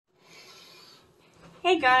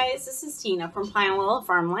Hey guys, this is Tina from Pine Little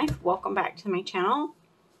Farm Life. Welcome back to my channel.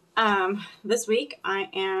 This week I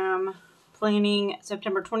am planning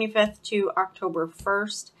September 25th to October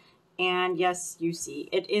 1st. And yes, you see,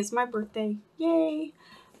 it is my birthday. Yay!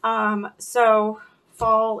 So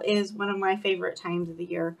fall is one of my favorite times of the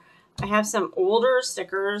year. I have some older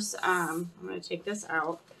stickers. I'm going to take this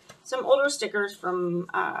out. Some older stickers from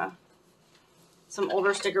some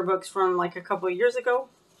older sticker books from like a couple years ago.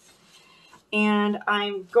 And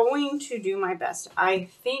I'm going to do my best. I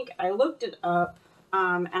think I looked it up,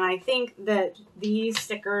 and I think that these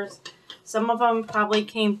stickers, some of them probably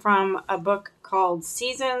came from a book called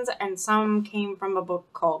Seasons, and some came from a book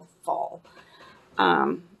called Fall.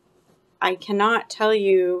 I cannot tell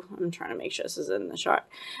you, I'm trying to make sure this is in the shot.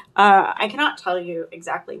 I cannot tell you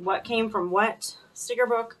exactly what came from what sticker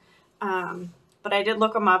book, but I did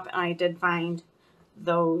look them up, and I did find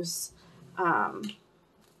those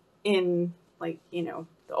in, like, you know,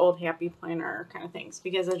 the old Happy Planner kind of things.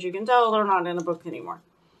 Because as you can tell, they're not in a book anymore.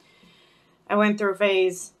 I went through a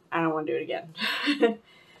phase. I don't want to do it again.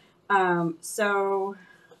 So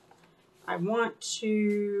I want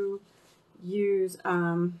to use,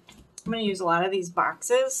 I'm going to use a lot of these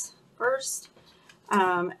boxes first.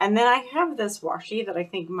 And then I have this washi that I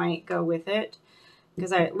think might go with it,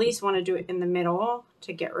 because I at least want to do it in the middle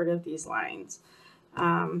to get rid of these lines.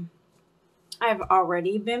 I've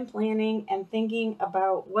already been planning and thinking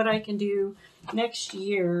about what I can do next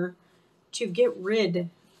year to get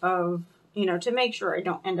rid of, you know, to make sure I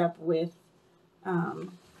don't end up with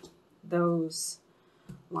those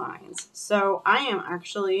lines. So I am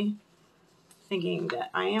actually thinking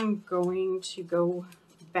that I am going to go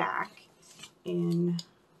back in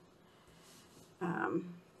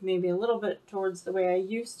maybe a little bit towards the way I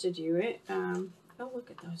used to do it. Oh,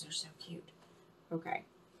 look at those, they're so cute. Okay.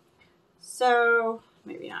 So,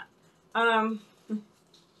 maybe not. Oh,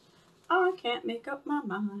 I can't make up my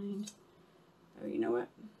mind. Oh, you know what?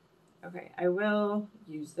 Okay, I will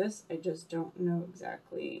use this. I just don't know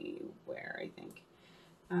exactly where, I think.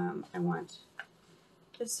 I want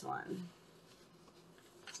this one.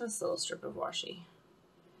 This little strip of washi.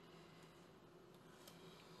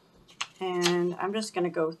 And I'm just going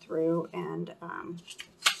to go through and,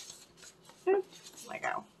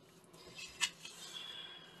 Lego.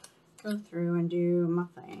 Go through and do my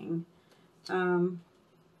thing.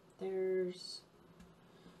 There's,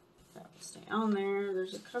 that will stay on there.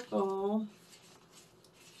 There's a couple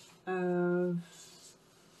of,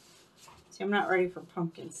 see, I'm not ready for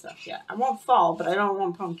pumpkin stuff yet. I want fall, but I don't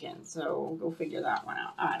want pumpkin, so we'll go figure that one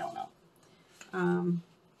out. I don't know.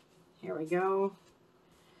 Here we go.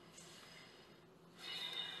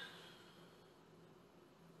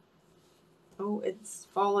 Oh, it's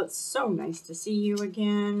fall. It's so nice to see you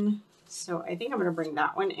again. So I think I'm going to bring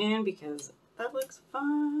that one in because that looks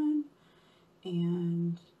fun.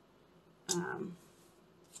 And I'm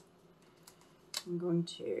going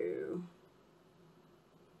to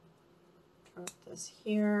drop this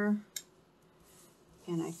here.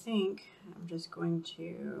 And I think I'm just going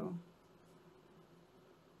to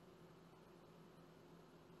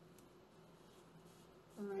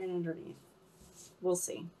right underneath. We'll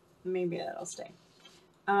see. Maybe that'll stay.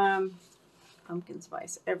 Pumpkin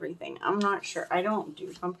spice, everything. I'm not sure. I don't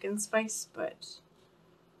do pumpkin spice, but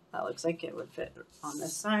that looks like it would fit on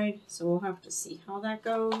this side. So we'll have to see how that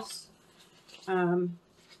goes.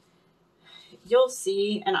 You'll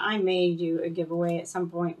see, and I may do a giveaway at some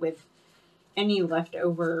point with any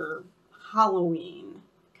leftover Halloween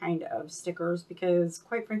kind of stickers, because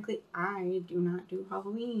quite frankly, I do not do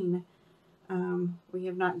Halloween. We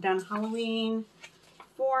have not done Halloween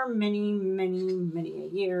for many a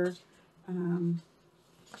year.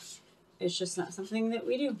 It's just not something that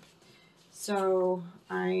we do. So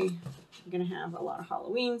I'm going to have a lot of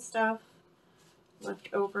Halloween stuff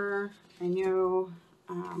left over. I know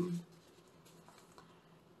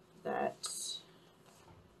that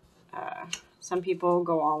some people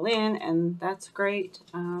go all in, and that's great.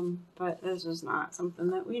 But this is not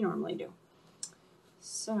something that we normally do.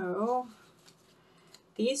 So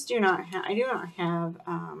these do not have, I do not have,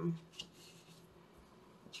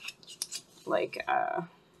 like,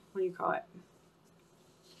 what do you call it?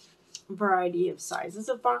 Variety of sizes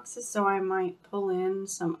of boxes, so I might pull in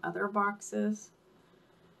some other boxes.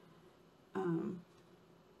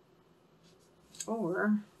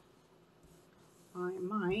 Or I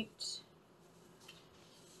might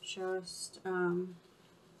just, I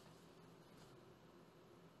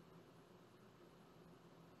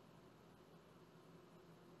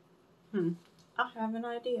have an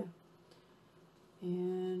idea.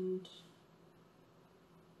 And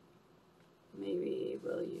maybe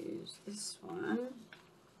we'll use this one.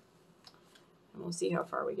 and we'll see how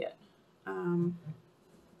far we get.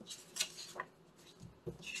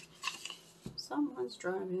 Someone's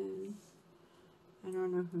driving. I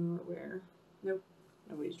don't know who or where. Nope,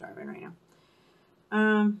 nobody's driving right now.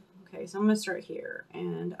 Okay, so I'm gonna start here,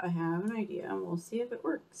 and I have an idea, and we'll see if it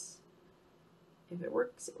works. If it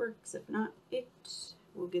works, it works. If not, it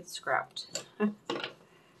will get scrapped.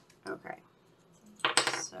 Okay,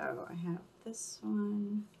 so I have this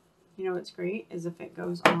one. You know what's great is if it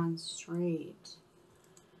goes on straight.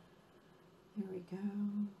 There we go.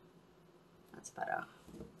 That's better.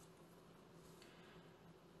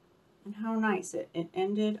 And how nice it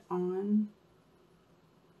ended on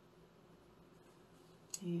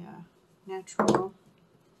a natural.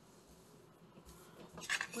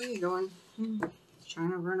 Where are you going? He's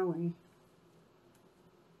trying to run away.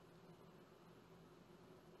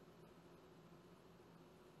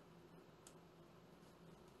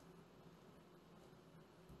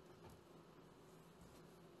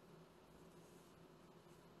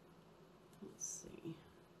 Let's see.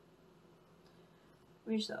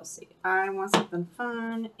 We shall see. I want something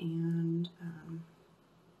fun and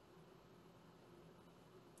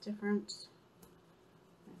different.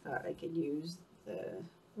 I thought I could use the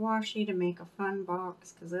washi to make a fun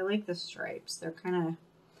box because I like the stripes. They're kind of,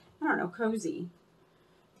 I don't know, cozy.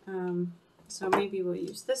 So maybe we'll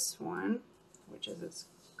use this one, which is its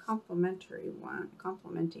complementing one.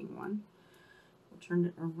 We'll turn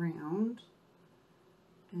it around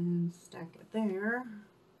and stack it there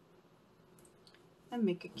and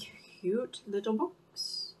make a cute little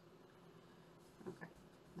box. Okay,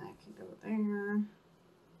 that can go there.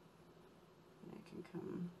 That can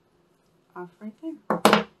come off right there.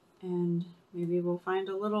 And maybe we'll find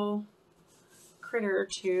a little critter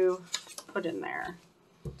to put in there.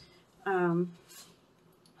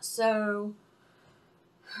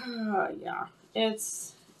 Yeah,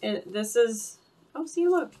 this is, oh, see,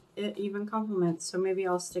 look, it even complements. So maybe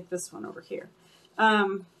I'll stick this one over here.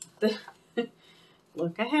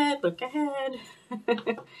 Look ahead, look ahead.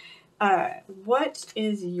 What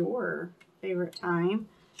is your favorite time?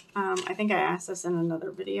 I think I asked this in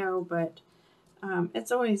another video, but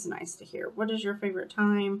it's always nice to hear. What is your favorite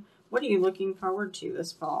time? What are you looking forward to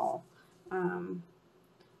this fall?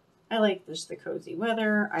 I like just the cozy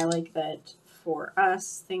weather. I like that for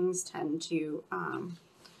us, things tend to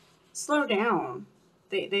slow down.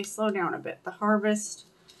 They slow down a bit. The harvest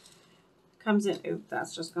comes in. Oop,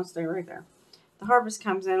 that's just going to stay right there. The harvest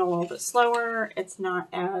comes in a little bit slower. It's not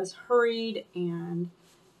as hurried, and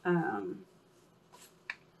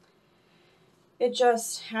it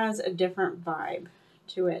just has a different vibe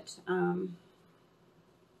to it. I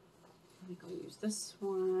think I'll use this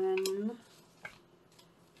one.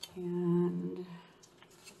 And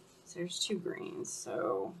so there's two greens,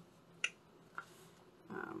 so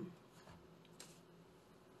I'll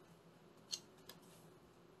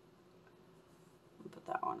put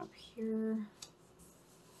that one up here.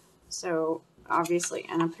 So obviously,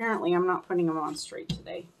 and apparently I'm not putting them on straight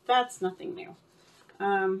today. That's nothing new.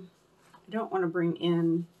 I don't want to bring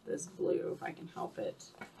in this blue if I can help it.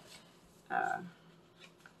 So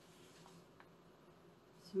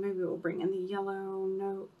maybe we'll bring in the yellow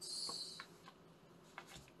notes.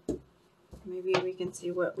 Maybe we can see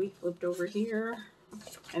what we flipped over here.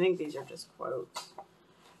 I think these are just quotes.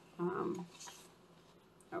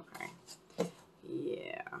 Okay.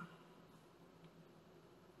 Yeah.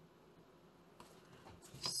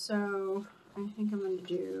 So I think I'm going to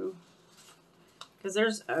do, because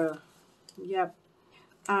there's a, yep.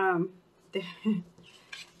 I've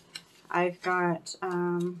got,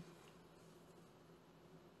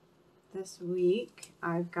 this week,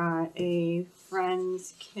 I've got a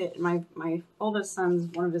friend's kid. My oldest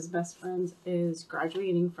son's, one of his best friends, is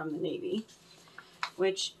graduating from the Navy,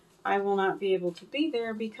 which I will not be able to be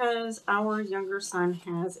there because our younger son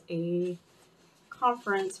has a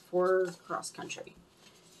conference for cross country.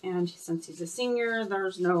 And since he's a senior,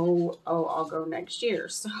 there's no, oh, I'll go next year.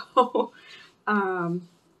 So,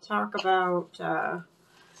 talk about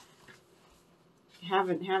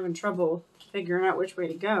having trouble figuring out which way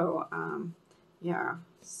to go. Yeah,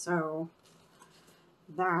 so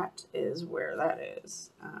that is where that is.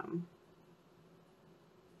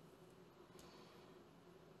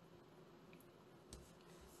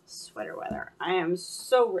 Sweater weather. I am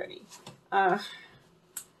so ready.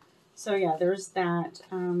 So yeah, there's that.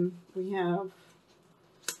 We have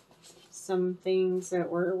some things that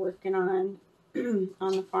we're working on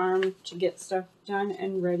on the farm to get stuff done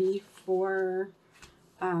and ready for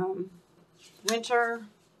winter.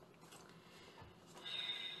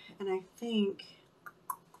 And I think,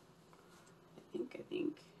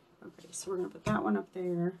 okay, so we're going to put that one up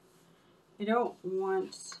there. I don't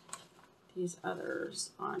want these others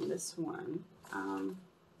on this one. In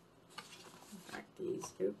fact,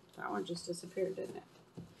 these, oops, that one just disappeared, didn't it?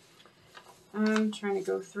 I'm trying to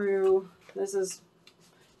go through, this is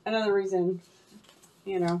another reason,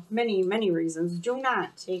 you know, many, many reasons. Do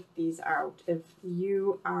not take these out if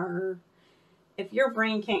you are, if your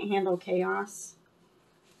brain can't handle chaos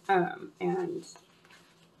and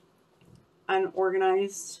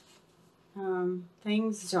unorganized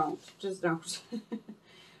things, just don't.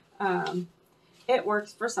 It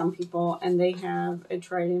works for some people and they have a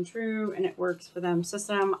tried and true and it works for them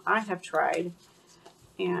system. I have tried,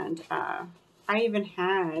 and I even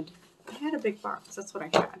had a big box. That's what I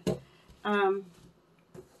had.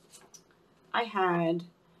 I had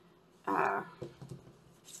a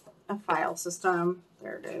file system.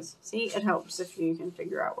 There it is. See, it helps if you can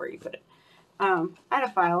figure out where you put it. I had a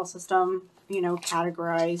file system, you know,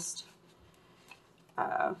 categorized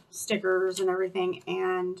stickers and everything,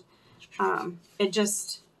 and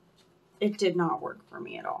it did not work for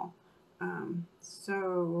me at all.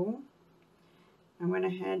 So I went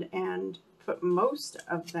ahead and put most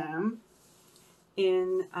of them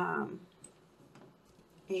in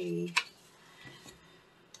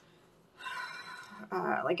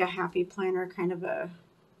like a happy planner kind of a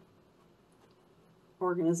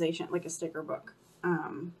organization, like a sticker book.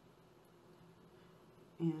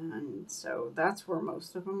 And so that's where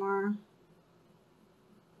most of them are. I'm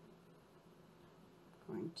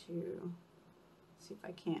going to see if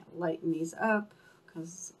I can't lighten these up,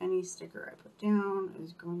 because any sticker I put down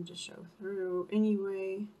is going to show through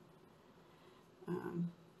anyway. I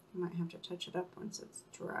might have to touch it up once it's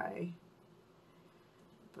dry,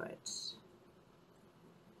 but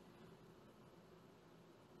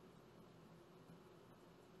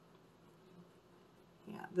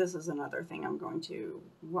yeah, this is another thing I'm going to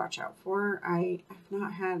watch out for. I've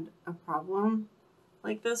not had a problem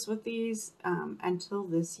like this with these until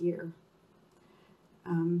this year.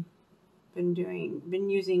 Been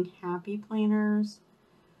using happy planners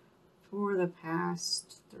for the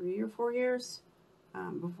past 3 or 4 years.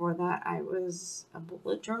 Before that, I was a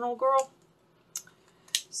bullet journal girl.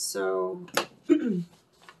 So, you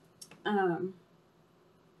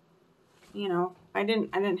know, I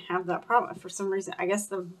didn't have that problem for some reason. I guess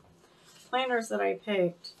the planners that I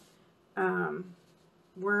picked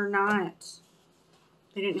were not,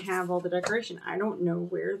 they didn't have all the decoration. I don't know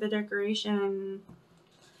where the decoration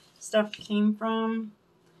stuff came from,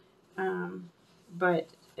 but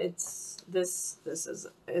it's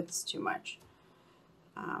too much.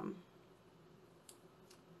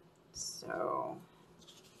 So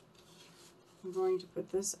I'm going to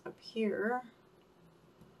put this up here.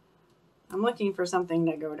 I'm looking for something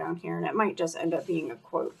to go down here, and it might just end up being a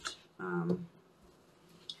quote. And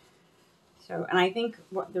I think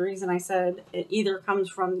the reason I said it either comes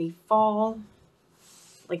from the fall,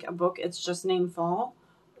 like a book it's just named Fall,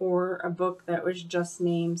 or a book that was just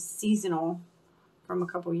named Seasonal from a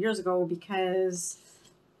couple years ago, because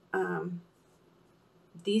some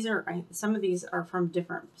of these are from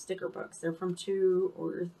different sticker books. They're from two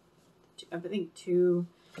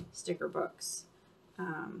sticker books.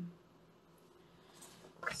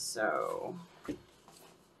 So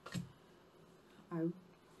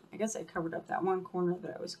I guess I covered up that one corner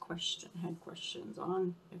that I was had questions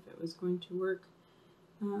on if it was going to work.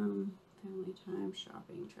 Family time,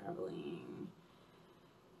 shopping, traveling,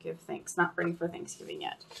 give thanks. Not ready for Thanksgiving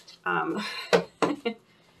yet. I'm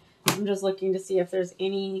just looking to see if there's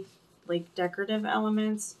any like decorative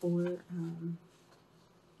elements or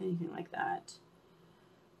anything like that.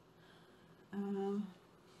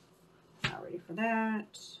 Not ready for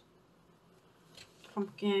that.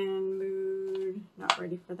 Pumpkin mood, not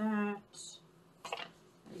ready for that.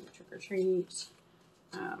 Trick or treat.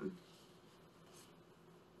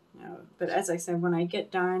 No, but as I said, when I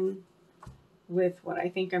get done with what I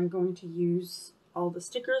think I'm going to use all the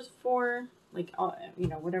stickers for, like all, you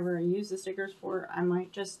know, whatever I use the stickers for, I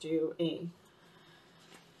might just do a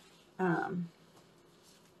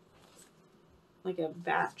like a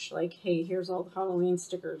batch, like, hey, here's all the Halloween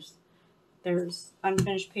stickers. There's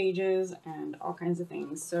unfinished pages and all kinds of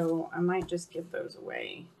things, so I might just give those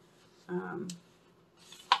away. I'm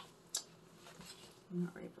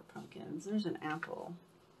not ready for pumpkins. There's an apple.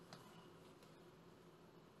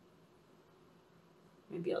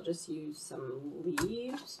 Maybe I'll just use some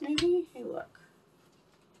leaves, maybe? Hey, look.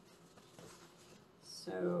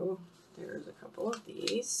 So there's a couple of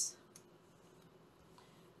these.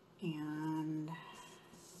 And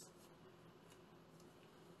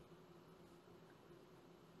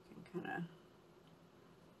kind of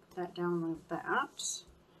put that down like that.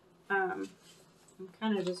 I'm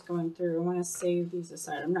kind of just going through. I want to save these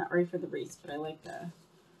aside. I'm not ready for the wreaths, but I like the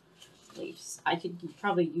leaves. I could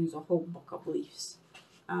probably use a whole book of leaves.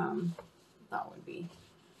 That would be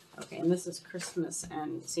okay. And this is Christmas,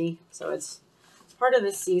 and see, so it's part of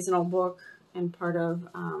the seasonal book and part of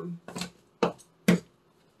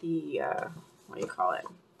the what do you call it?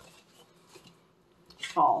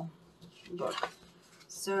 Fall book.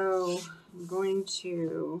 So I'm going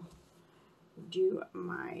to do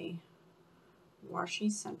my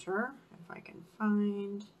washi center if I can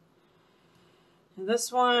find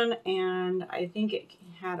this one, and I think it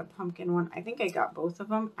had a pumpkin one. I think I got both of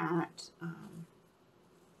them at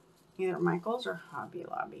either Michael's or Hobby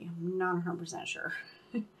Lobby. I'm not 100% sure.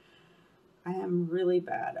 I am really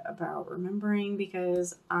bad about remembering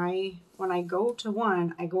because when I go to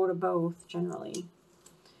one, I go to both generally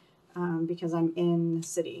because I'm in the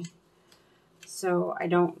city. So I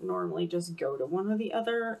don't normally just go to one or the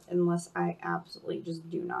other unless I absolutely just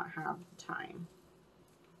do not have the time.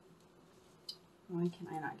 Why can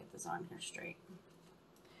I not get this on here straight?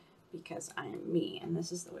 Because I am me and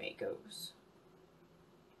this is the way it goes.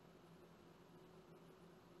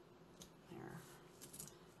 There.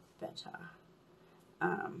 Better.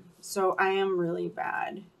 So I am really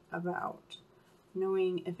bad about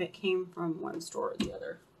knowing if it came from one store or the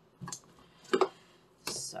other.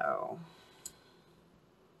 So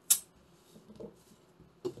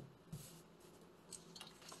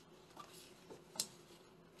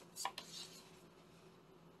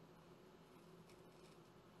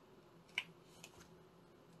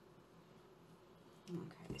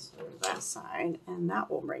okay, so there's that side, and that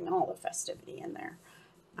will bring all the festivity in there.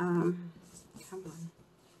 Come on.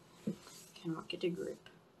 Cannot get a grip.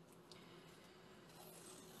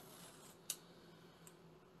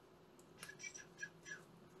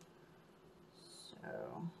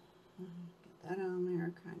 So, get that on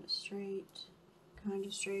there, kind of straight.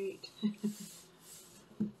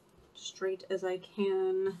 Straight as I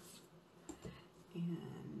can.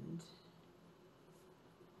 And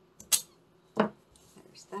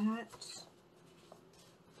there's that.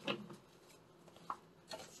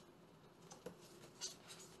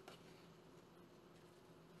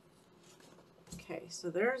 Okay, so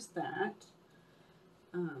there's that.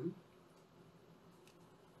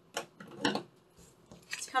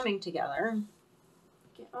 It's coming together.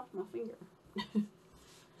 Get off my finger.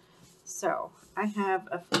 So I have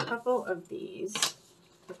a couple of these.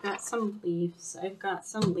 I've got some leaves.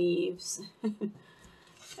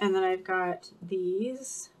 And then I've got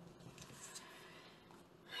these.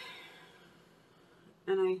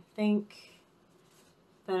 And I think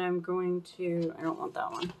that I'm going to, I don't want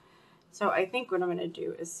that one. So I think what I'm going to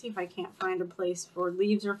do is see if I can't find a place for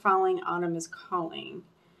Leaves Are Falling, Autumn is Calling.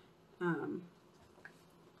 And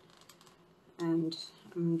I'm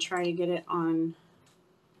going to try to get it on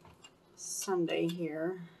Sunday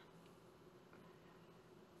here.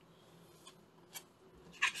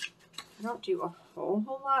 I don't do a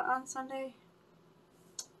whole lot on Sunday.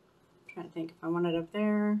 I'm trying to think if I want it up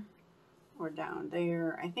there or down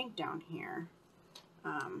there. I think down here.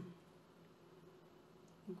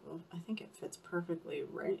 I think it fits perfectly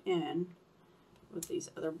right in with these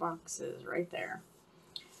other boxes right there.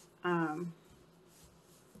 And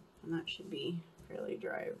that should be fairly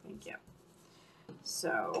dry, I think, yeah.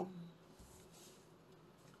 So,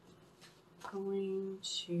 going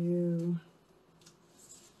to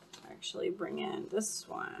actually bring in this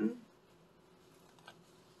one.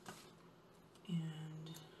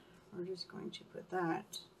 And we're just going to put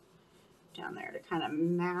that down there to kind of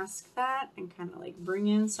mask that and kind of like bring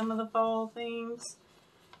in some of the fall things.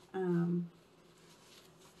 I'm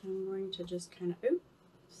going to just kind of,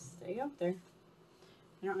 stay up there.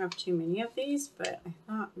 I don't have too many of these, but I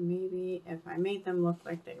thought maybe if I made them look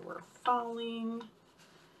like they were falling.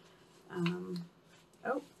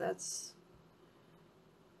 Oh, that's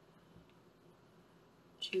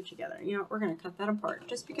two together. You know what, we're going to cut that apart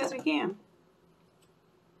just because we can.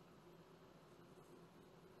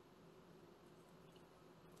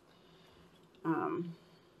 I'm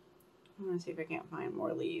going to see if I can't find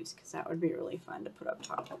more leaves because that would be really fun to put up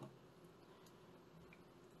top.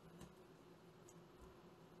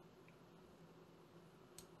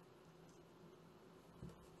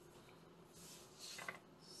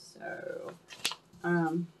 So,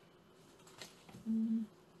 I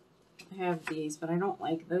have these, but I don't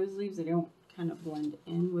like those leaves. They don't kind of blend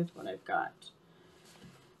in with what I've got.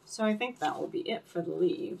 So I think that will be it for the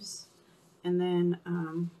leaves. And then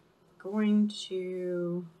going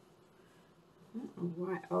to, I don't know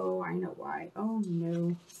why. Oh, I know why. Oh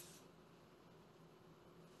no.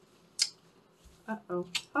 Uh-oh.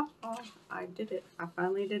 I did it. I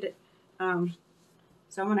finally did it.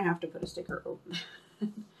 So I'm going to have to put a sticker over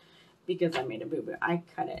because I made a boo-boo. I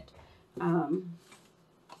cut it. Let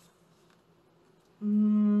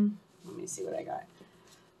me see what I got.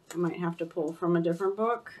 I might have to pull from a different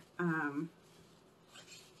book.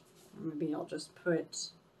 Maybe I'll just put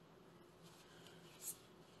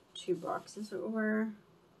 2 boxes over.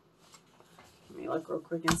 Let me look real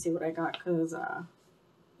quick and see what I got, because,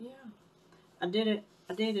 yeah, I did it.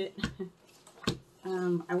 I did it.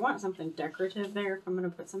 I want something decorative there if I'm going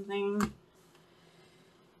to put something.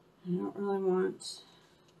 I don't really want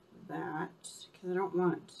that, because I don't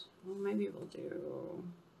want, well, maybe we'll do,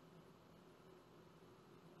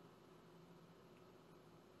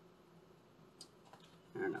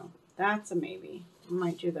 I don't know. That's a maybe. I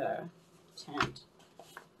might do the tent.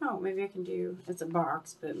 Oh, maybe I can do, it's a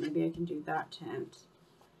box, but maybe I can do that tent.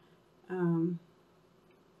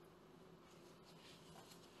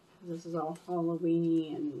 This is all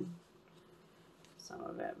Halloween-y and some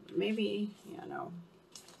of it. Maybe, yeah, no.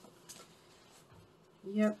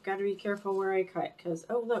 Yep, gotta be careful where I cut, because,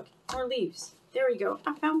 oh, look, more leaves. There we go.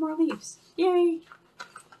 I found more leaves. Yay!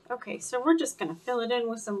 Okay, so we're just gonna fill it in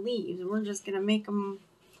with some leaves. We're just gonna make them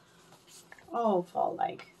all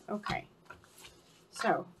fall-like. Okay.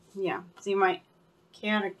 So, yeah. See, my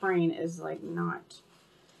chaotic brain is, like, not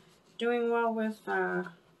doing well with,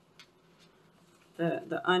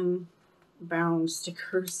 the unbound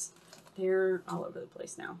stickers. They're all over the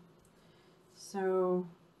place now. So,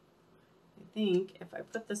 I think if I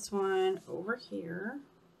put this one over here,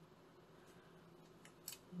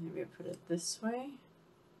 maybe I put it this way.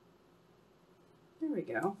 There we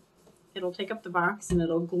go. It'll take up the box and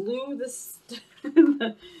it'll glue this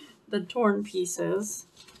the torn pieces.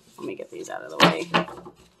 Let me get these out of the way.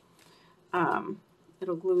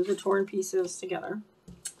 It'll glue the torn pieces together.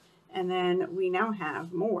 And then we now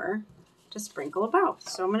have more to sprinkle about.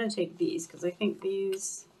 So I'm going to take these because I think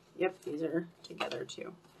these, yep, these are together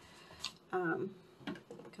too.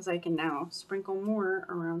 Because I can now sprinkle more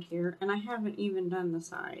around here. And I haven't even done the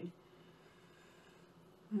side.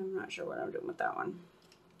 I'm not sure what I'm doing with that one.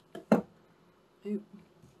 Oop.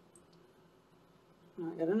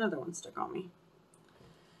 I got another one stuck on me.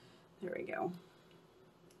 There we go.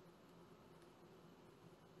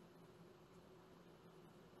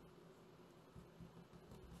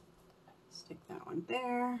 Stick that one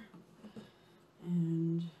there.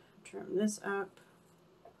 And trim this up.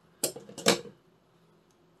 And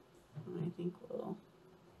I think we'll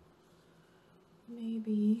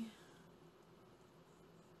maybe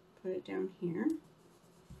put it down here.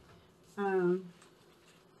 I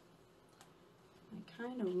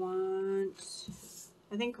kind of want,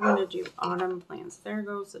 I think I'm going to do autumn plants. There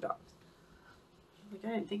goes the dog. Like, I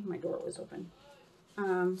didn't think my door was open.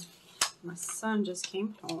 My son just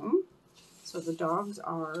came home, so the dogs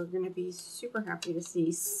are going to be super happy to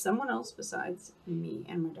see someone else besides me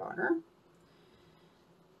and my daughter.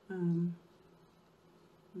 I'm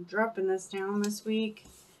dropping this down this week.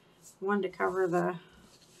 One to cover the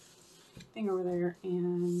thing over there,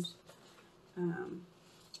 and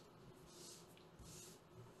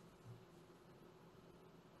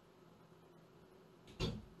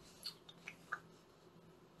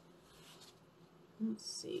let's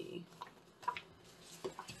see.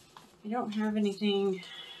 I don't have anything.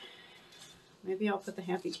 Maybe I'll put the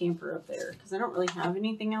happy camper up there because I don't really have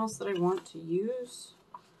anything else that I want to use.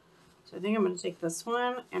 So I think I'm going to take this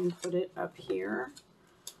one and put it up here.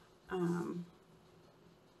 To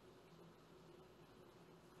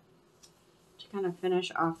kind of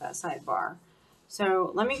finish off that sidebar.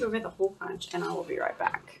 So let me go get the hole punch and I will be right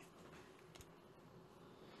back.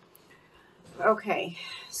 Okay,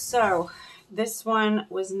 so this one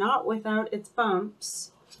was not without its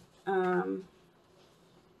bumps.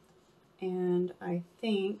 And I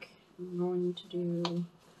think I'm going to do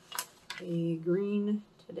a green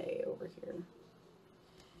today over here.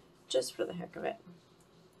 Just for the heck of it.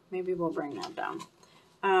 Maybe we'll bring that down.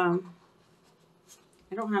 I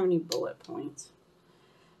don't have any bullet points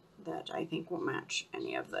that I think will match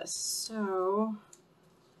any of this. So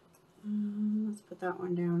let's put that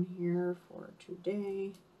one down here for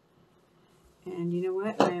today. And you know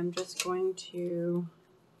what? I am just going to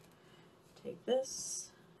take this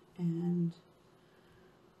and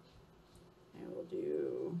I will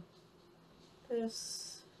do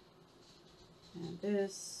this and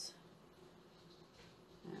this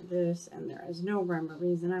and this, and there is no rhyme or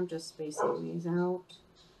reason. I'm just spacing these out.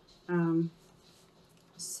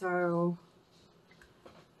 So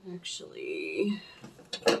actually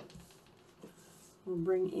we'll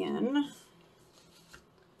bring in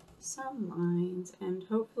some lines, and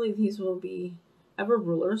hopefully these will be, I have a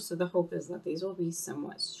ruler, so the hope is that these will be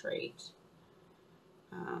somewhat straight.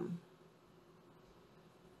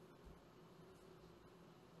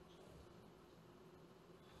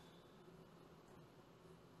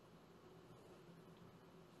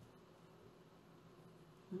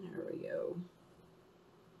 There we go.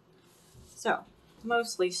 So,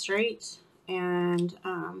 mostly straight, and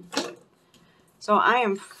so I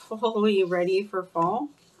am fully ready for fall,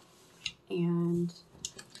 and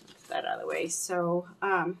get that out of the way. So,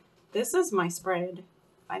 this is my spread.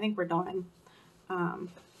 I think we're done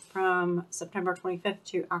from September 25th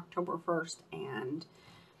to October 1st, and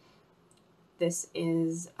this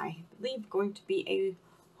is, I believe, going to be a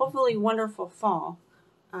hopefully wonderful fall.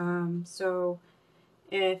 So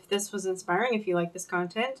if this was inspiring, if you like this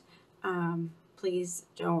content, please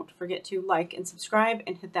don't forget to like and subscribe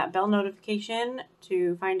and hit that bell notification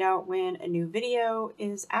to find out when a new video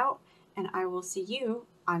is out. And I will see you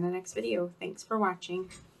on the next video. Thanks for watching.